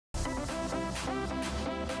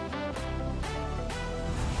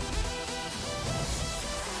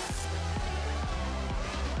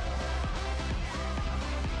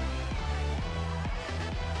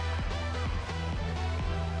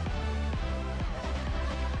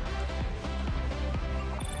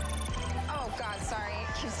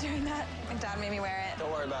wearing that. My dad made me wear it.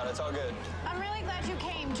 Don't worry about it. It's all good. I'm really glad you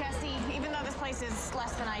came, Jesse, even though this place is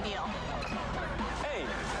less than ideal. Hey,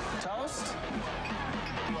 toast?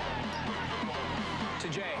 To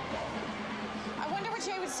Jay. I wonder what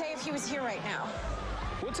Jay would say if he was here right now.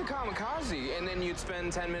 What's a kamikaze? And then you'd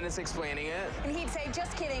spend 10 minutes explaining it. And he'd say,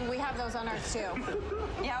 just kidding, we have those on Earth, too.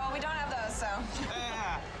 Yeah, well, we don't have those, so.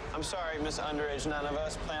 Yeah. I'm sorry, Miss Underage. None of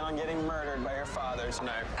us plan on getting murdered by your father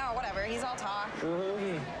tonight. Oh, whatever. He's all talk.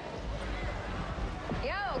 Mm-hmm.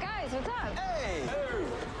 Yo, guys, what's up? Hey!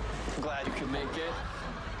 Glad you could make it.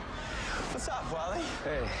 What's up, Wally?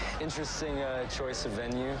 Hey, interesting choice of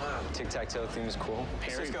venue. Tic-tac-toe theme is cool.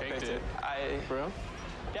 Cisco picked it. Bro?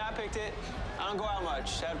 Yeah, I picked it. I don't go out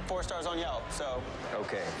much. Had 4 stars on Yelp, so.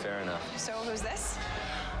 Okay, fair enough. So who's this?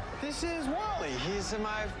 This is Wally. He's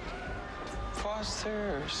my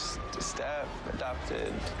foster, step,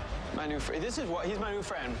 adopted. My new friend. He's my new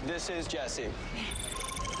friend. This is Jesse.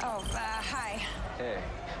 Oh, hi. Hey,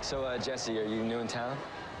 so Jesse, are you new in town?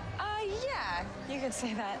 Yeah, you could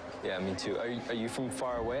say that. Yeah, me too. Are you from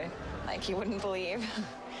far away? Like you wouldn't believe.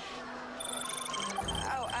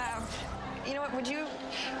 Oh, you know what, would you,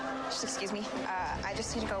 just excuse me. I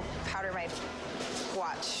just need to go powder my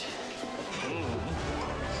watch.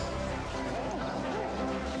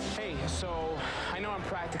 Hey, so I know I'm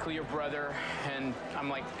practically your brother, and I'm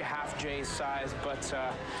like half Jay's size, but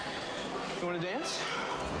you want to dance?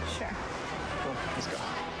 Sure. Cool, let's go.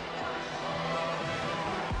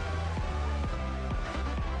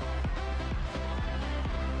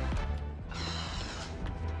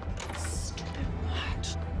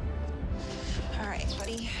 All right,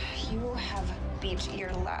 buddy, you have beat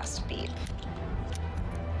your last beat.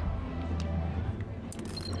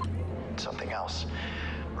 Something else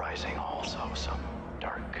rising also, some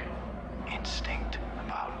dark instinct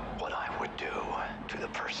about what I would do to the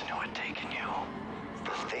person who had taken you.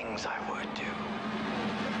 The things I would do.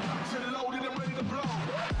 Loaded and ready to blow.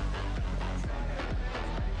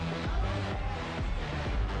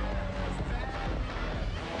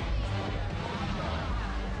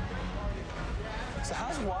 So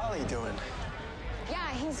how's Wally doing? Yeah,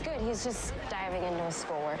 he's good. He's just diving into his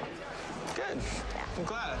schoolwork. Good. Yeah. I'm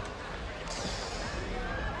glad.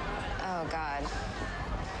 Oh, God.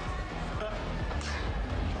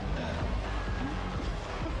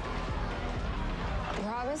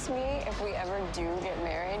 Promise me if we ever do get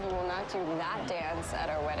married, you will not do that dance at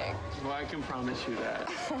our wedding. Well, I can promise you that.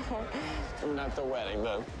 Not the wedding,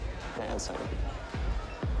 the dancing.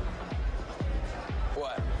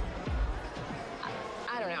 What?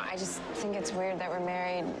 I don't know. I just think it's weird that we're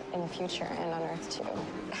married in the future and on Earth, too.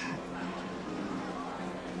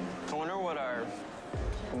 I wonder what our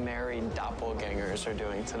married doppelgangers are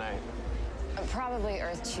doing tonight. Probably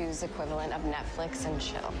Earth 2's equivalent of Netflix and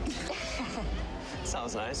chill.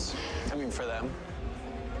 Sounds nice. I mean, for them.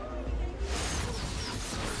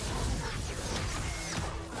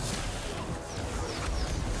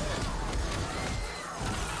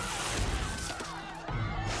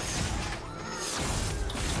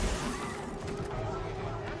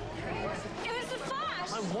 It was the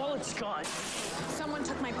Flash! My wallet's gone. Someone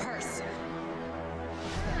took my purse.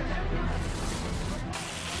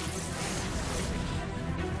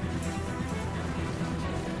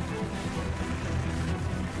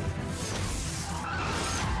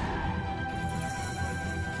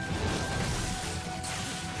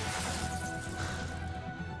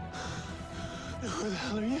 Who the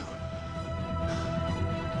hell are you?